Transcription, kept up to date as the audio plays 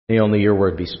May only your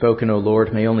word be spoken, O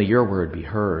Lord. May only your word be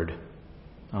heard.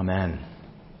 Amen.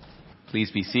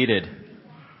 Please be seated.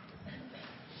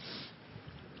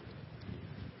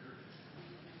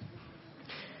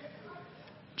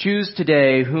 Choose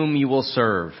today whom you will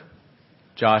serve,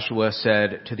 Joshua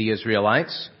said to the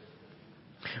Israelites.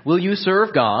 Will you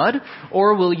serve God,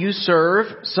 or will you serve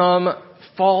some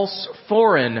false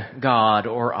foreign god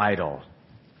or idol?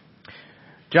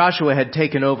 Joshua had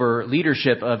taken over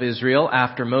leadership of Israel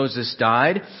after Moses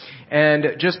died,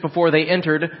 and just before they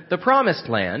entered the Promised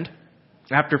Land,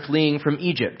 after fleeing from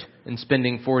Egypt and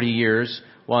spending 40 years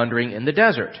wandering in the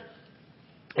desert.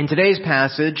 In today's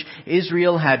passage,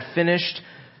 Israel had finished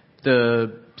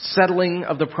the settling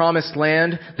of the Promised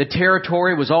Land. The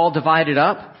territory was all divided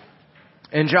up,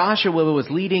 and Joshua was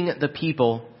leading the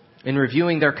people in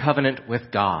reviewing their covenant with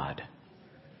God.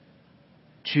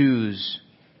 Choose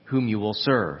whom you will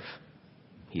serve,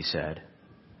 he said.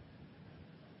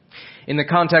 In the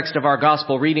context of our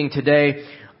gospel reading today,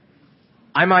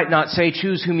 I might not say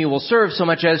choose whom you will serve so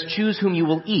much as choose whom you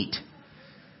will eat,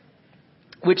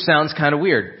 which sounds kind of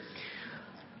weird.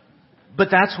 But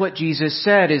that's what Jesus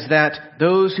said, is that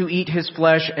those who eat his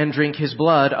flesh and drink his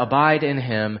blood abide in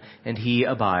him, and he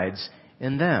abides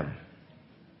in them.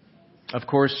 Of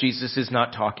course, Jesus is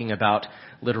not talking about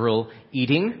literal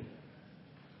eating.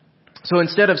 So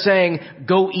instead of saying,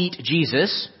 go eat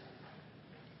Jesus,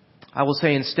 I will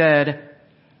say instead,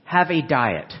 have a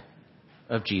diet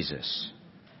of Jesus.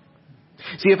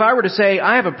 See, if I were to say,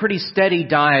 I have a pretty steady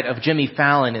diet of Jimmy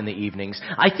Fallon in the evenings,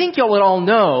 I think y'all would all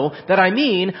know that I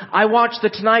mean I watch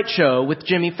The Tonight Show with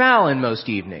Jimmy Fallon most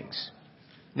evenings.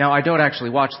 Now, I don't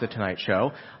actually watch The Tonight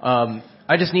Show.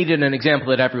 I just needed an example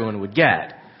that everyone would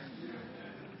get.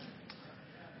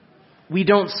 We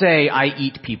don't say, I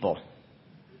eat people.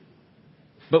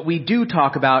 But we do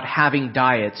talk about having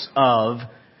diets of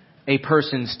a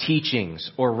person's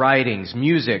teachings or writings,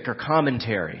 music or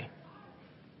commentary.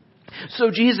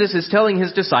 So Jesus is telling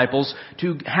his disciples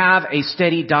to have a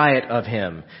steady diet of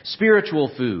him. Spiritual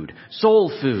food,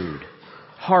 soul food,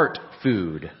 heart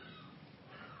food.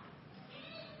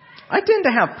 I tend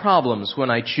to have problems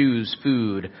when I choose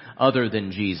food other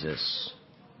than Jesus.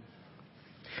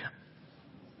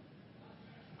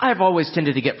 I've always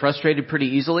tended to get frustrated pretty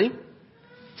easily.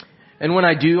 And when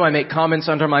I do, I make comments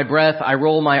under my breath, I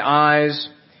roll my eyes,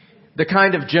 the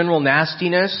kind of general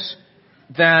nastiness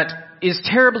that is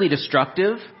terribly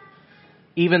destructive,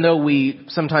 even though we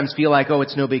sometimes feel like, oh,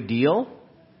 it's no big deal.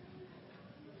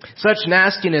 Such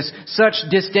nastiness, such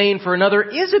disdain for another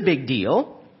is a big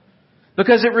deal,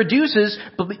 because it reduces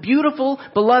beautiful,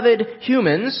 beloved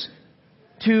humans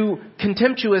to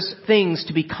contemptuous things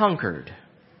to be conquered.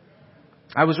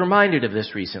 I was reminded of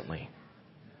this recently.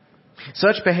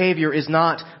 Such behavior is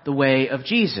not the way of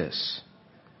Jesus.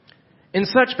 And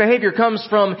such behavior comes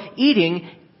from eating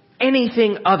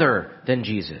anything other than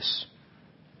Jesus.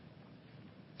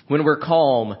 When we're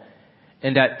calm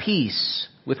and at peace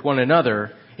with one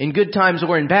another, in good times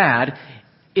or in bad,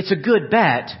 it's a good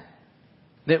bet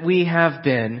that we have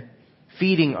been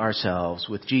feeding ourselves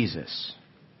with Jesus.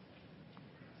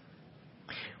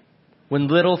 When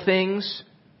little things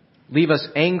leave us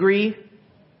angry,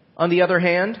 on the other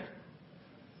hand,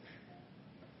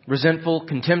 resentful,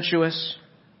 contemptuous,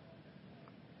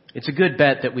 it's a good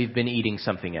bet that we've been eating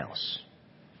something else.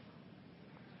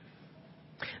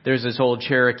 There's this old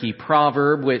Cherokee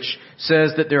proverb which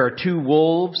says that there are two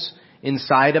wolves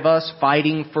inside of us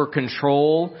fighting for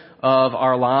control of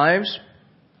our lives.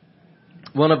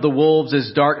 One of the wolves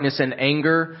is darkness and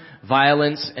anger,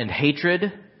 violence and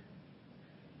hatred.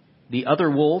 The other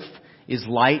wolf is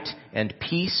light and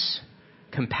peace,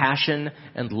 compassion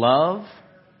and love.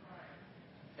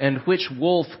 And which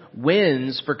wolf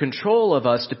wins for control of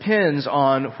us depends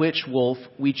on which wolf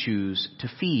we choose to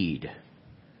feed.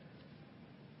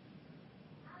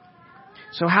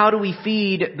 So how do we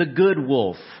feed the good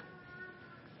wolf?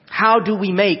 How do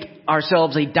we make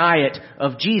ourselves a diet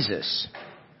of Jesus?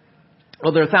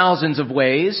 Well, there are thousands of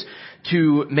ways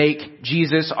to make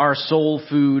Jesus our soul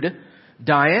food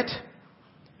diet.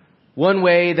 One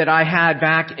way that I had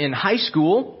back in high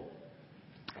school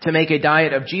to make a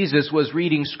diet of Jesus was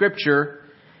reading scripture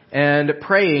and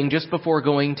praying just before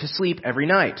going to sleep every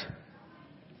night.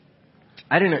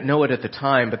 I didn't know it at the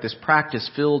time, but this practice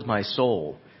filled my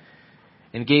soul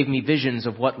and gave me visions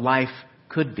of what life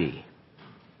could be.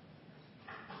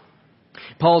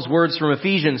 Paul's words from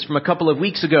Ephesians from a couple of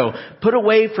weeks ago, put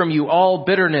away from you all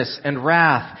bitterness and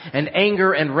wrath and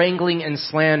anger and wrangling and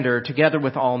slander together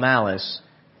with all malice,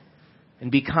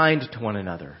 and be kind to one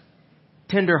another,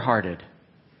 tender-hearted,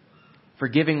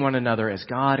 forgiving one another as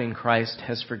God in Christ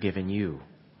has forgiven you.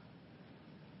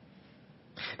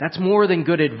 That's more than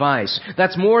good advice.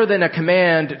 That's more than a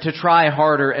command to try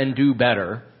harder and do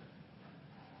better.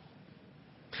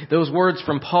 Those words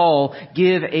from Paul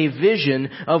give a vision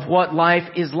of what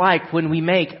life is like when we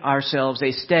make ourselves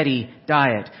a steady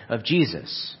diet of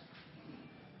Jesus.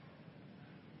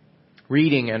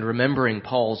 Reading and remembering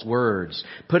Paul's words,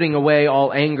 putting away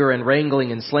all anger and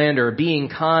wrangling and slander, being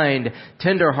kind,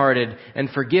 tender-hearted, and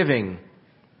forgiving.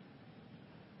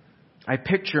 I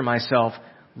picture myself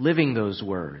living those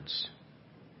words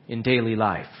in daily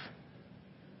life.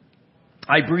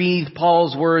 I breathe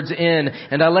Paul's words in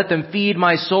and I let them feed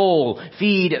my soul,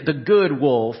 feed the good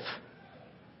wolf.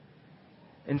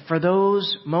 And for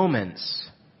those moments,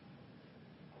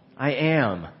 I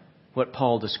am what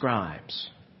Paul describes.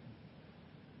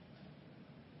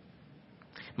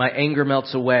 My anger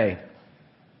melts away,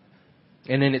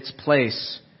 and in its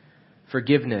place,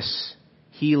 forgiveness,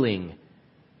 healing,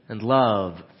 and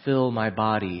love fill my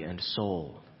body and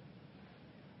soul.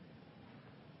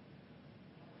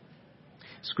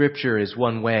 Scripture is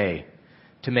one way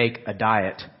to make a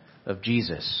diet of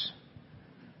Jesus.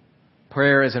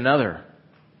 Prayer is another.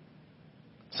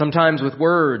 Sometimes with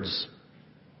words,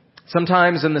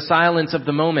 sometimes in the silence of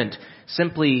the moment,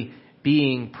 simply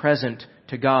being present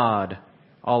to God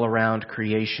all around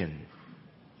creation.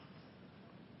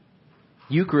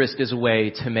 Eucharist is a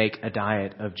way to make a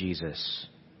diet of Jesus.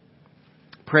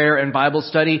 Prayer and Bible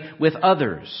study with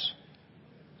others,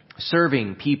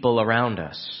 serving people around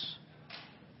us,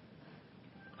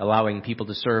 allowing people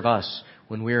to serve us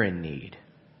when we're in need.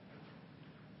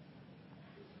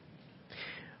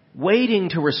 Waiting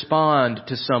to respond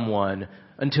to someone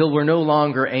until we're no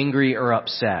longer angry or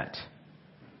upset.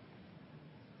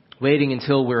 Waiting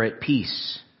until we're at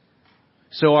peace,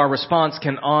 so our response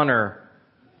can honor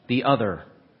the other,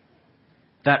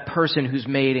 that person who's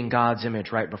made in God's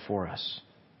image right before us.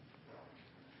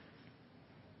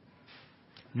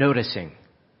 Noticing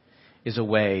is a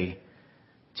way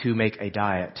to make a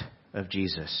diet of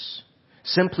Jesus.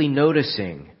 Simply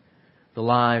noticing the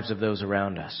lives of those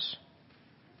around us.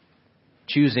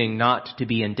 Choosing not to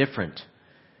be indifferent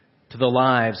to the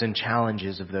lives and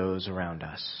challenges of those around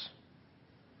us.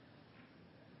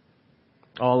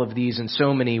 All of these and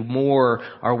so many more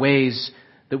are ways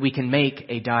that we can make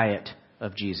a diet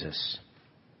of Jesus.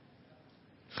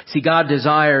 See, God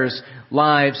desires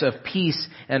lives of peace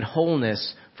and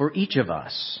wholeness for each of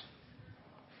us.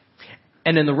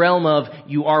 And in the realm of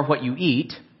you are what you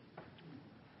eat,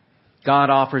 God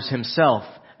offers himself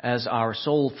as our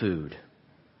soul food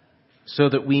so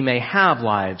that we may have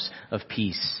lives of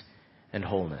peace and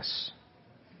wholeness.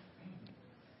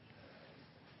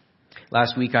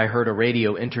 Last week I heard a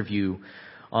radio interview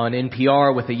on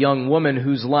NPR with a young woman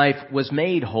whose life was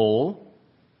made whole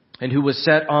and who was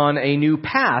set on a new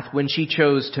path when she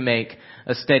chose to make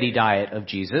a steady diet of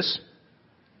Jesus.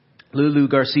 Lulu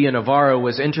Garcia Navarro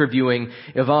was interviewing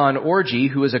Yvonne Orji,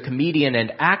 who is a comedian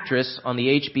and actress on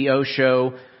the HBO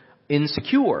show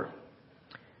Insecure.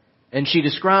 And she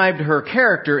described her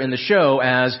character in the show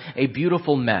as a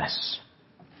beautiful mess.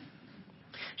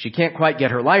 She can't quite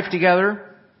get her life together.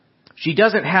 She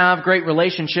doesn't have great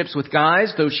relationships with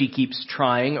guys, though she keeps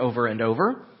trying over and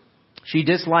over. She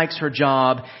dislikes her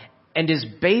job and is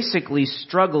basically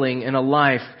struggling in a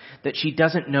life that she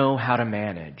doesn't know how to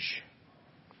manage.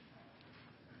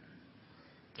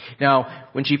 Now,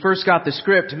 when she first got the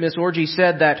script, Miss Orji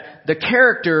said that the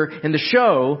character in the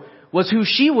show was who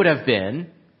she would have been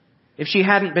if she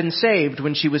hadn't been saved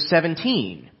when she was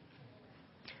 17.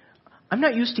 I'm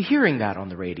not used to hearing that on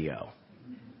the radio.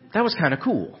 That was kind of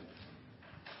cool.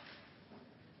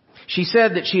 She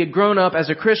said that she had grown up as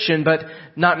a Christian, but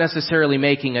not necessarily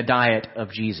making a diet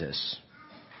of Jesus.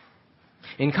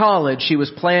 In college, she was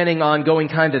planning on going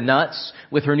kind of nuts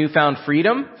with her newfound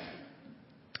freedom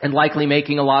and likely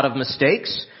making a lot of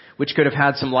mistakes, which could have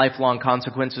had some lifelong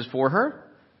consequences for her.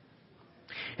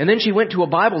 And then she went to a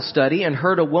Bible study and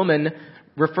heard a woman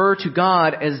refer to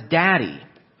God as Daddy.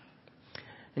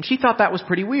 And she thought that was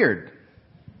pretty weird.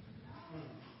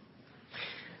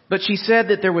 But she said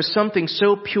that there was something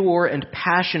so pure and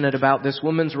passionate about this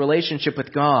woman's relationship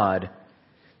with God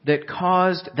that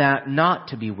caused that not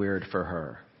to be weird for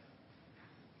her.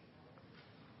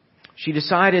 She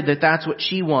decided that that's what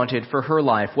she wanted for her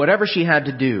life, whatever she had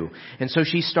to do. And so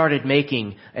she started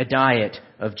making a diet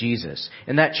of Jesus.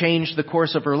 And that changed the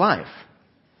course of her life.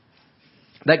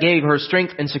 That gave her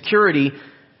strength and security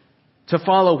to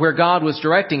follow where God was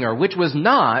directing her, which was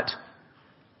not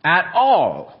at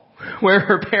all where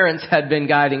her parents had been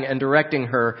guiding and directing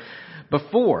her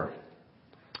before.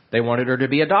 They wanted her to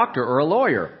be a doctor or a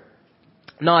lawyer,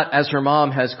 not, as her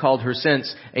mom has called her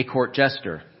since, a court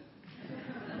jester.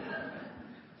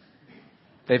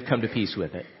 they've come to peace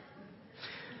with it.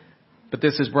 But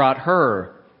this has brought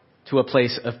her to a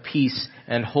place of peace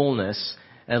and wholeness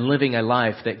and living a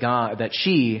life that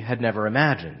she had never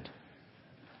imagined.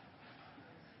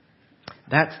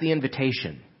 That's the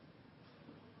invitation.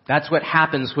 That's what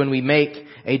happens when we make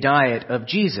a diet of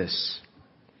Jesus.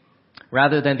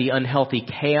 Rather than the unhealthy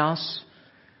chaos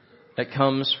that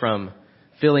comes from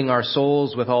filling our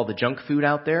souls with all the junk food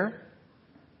out there,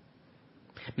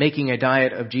 making a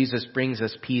diet of Jesus brings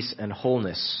us peace and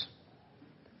wholeness.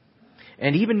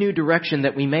 And even new direction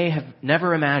that we may have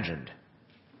never imagined,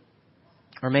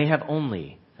 or may have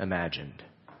only imagined.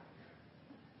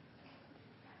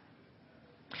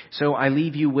 So I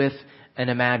leave you with an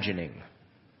imagining,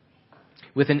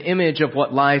 with an image of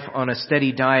what life on a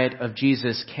steady diet of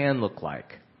Jesus can look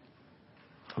like.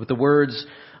 With the words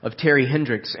of Terry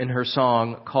Hendricks in her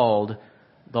song called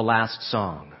The Last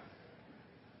Song.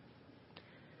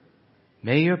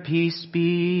 May your peace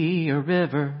be a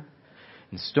river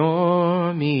in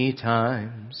stormy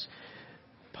times.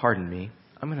 Pardon me,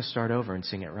 I'm going to start over and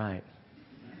sing it right.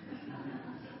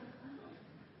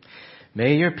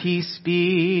 May your peace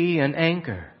be an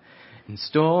anchor in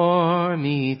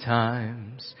stormy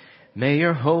times. May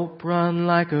your hope run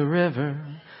like a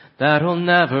river that'll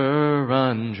never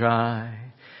run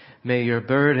dry. May your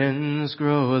burdens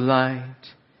grow light.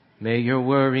 May your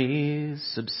worries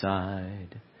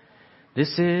subside.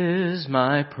 This is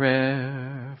my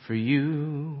prayer for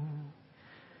you.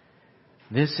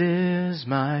 This is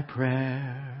my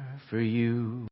prayer for you.